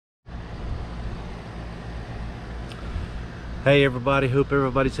Hey everybody, hope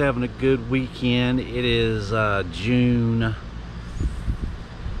everybody's having a good weekend. It is June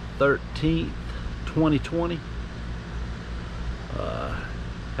 13th, 2020.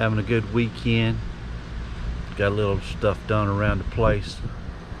 Having a good weekend. Got a little stuff done around the place.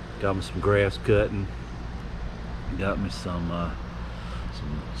 Got me some grass cutting. Got me some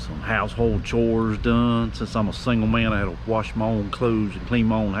household chores done. Since I'm a single man, I had to wash my own clothes and clean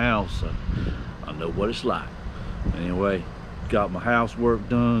my own house, so I know what it's like. Anyway, got my housework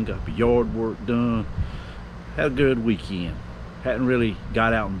done, got my yard work done. Had a good weekend. Hadn't really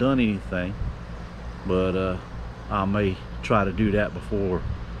got out and done anything, but I may try to do that before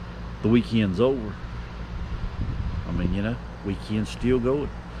the weekend's over. I mean, you know, weekend's still going.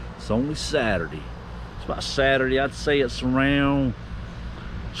 It's only Saturday. It's about Saturday, I'd say it's around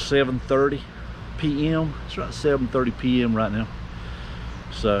 7:30 p.m. It's around 7:30 p.m. right now.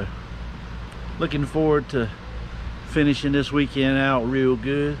 So, looking forward to finishing this weekend out real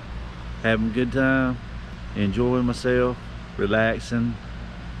good, having a good time, enjoying myself, relaxing,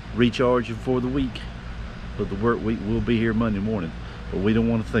 recharging for the week. But the work week will be here Monday morning, but we don't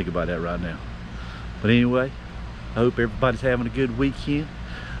want to think about that right now. But anyway, I hope everybody's having a good weekend.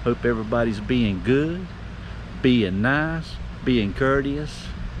 Hope everybody's being good, being nice, being courteous.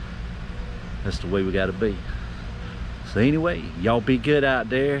 That's the way we got to be. So anyway, y'all be good out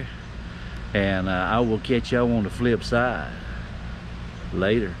there, and I will catch y'all on the flip side.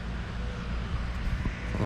 Later.